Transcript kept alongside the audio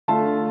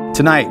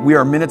Tonight, we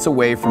are minutes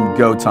away from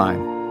go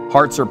time.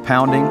 Hearts are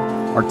pounding,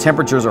 our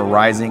temperatures are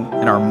rising,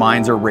 and our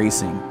minds are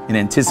racing in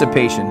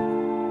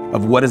anticipation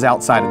of what is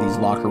outside of these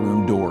locker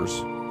room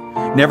doors.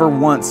 Never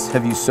once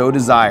have you so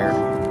desired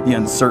the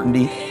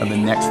uncertainty of the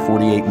next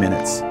 48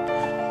 minutes.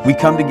 We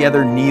come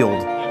together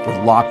kneeled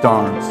with locked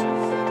arms,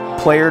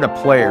 player to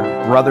player,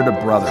 brother to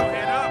brother,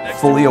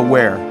 fully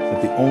aware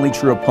that the only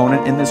true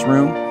opponent in this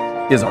room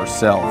is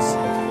ourselves.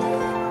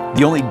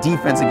 The only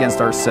defense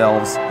against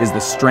ourselves is the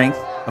strength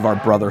of our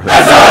brotherhood.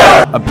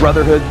 A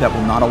brotherhood that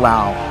will not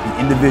allow the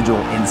individual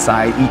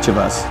inside each of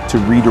us to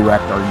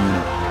redirect our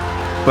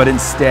unit. But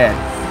instead,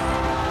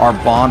 our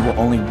bond will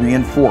only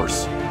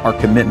reinforce our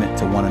commitment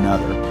to one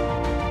another.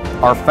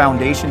 Our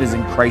foundation is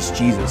in Christ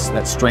Jesus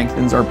that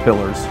strengthens our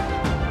pillars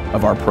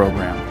of our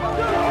program.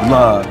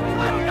 Love,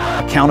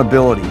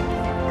 accountability,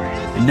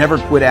 never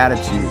quit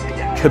attitude,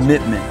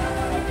 commitment,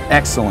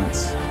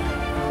 excellence,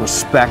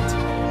 respect,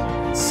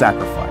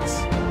 sacrifice.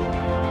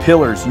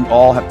 Pillars you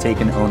all have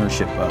taken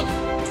ownership of.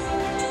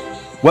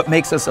 What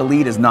makes us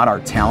elite is not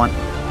our talent,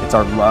 it's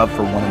our love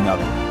for one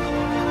another.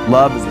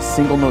 Love is the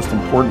single most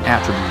important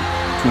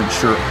attribute to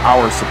ensure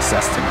our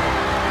success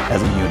tonight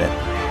as a unit.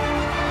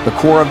 The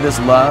core of this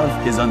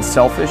love is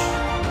unselfish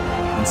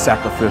and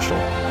sacrificial.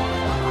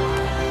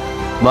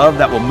 Love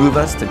that will move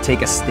us to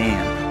take a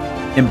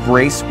stand,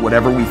 embrace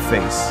whatever we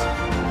face,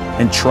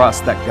 and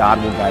trust that God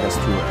will guide us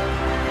through it.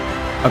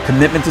 A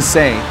commitment to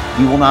say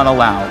we will not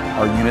allow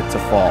our unit to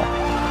fall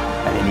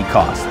at any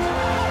cost.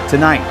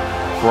 Tonight,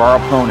 for our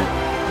opponent,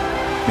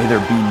 may there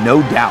be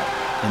no doubt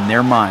in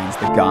their minds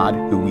the God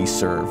who we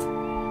serve.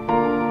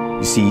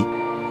 You see,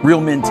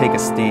 real men take a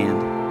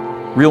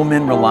stand, real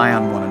men rely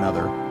on one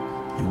another,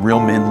 and real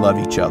men love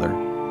each other.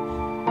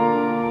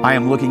 I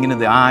am looking into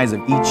the eyes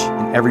of each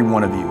and every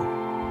one of you,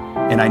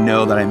 and I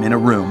know that I'm in a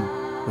room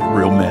with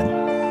real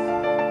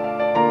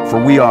men.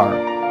 For we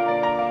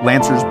are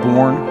Lancers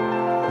born,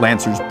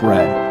 Lancers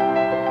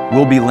bred.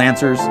 We'll be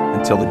Lancers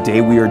until the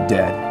day we are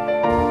dead.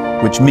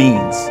 Which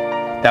means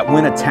that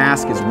when a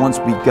task is once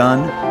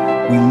begun,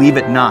 we leave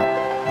it not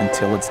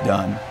until it's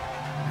done.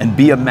 And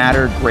be a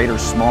matter great or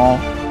small,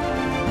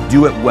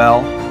 do it well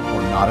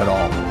or not at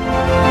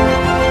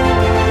all.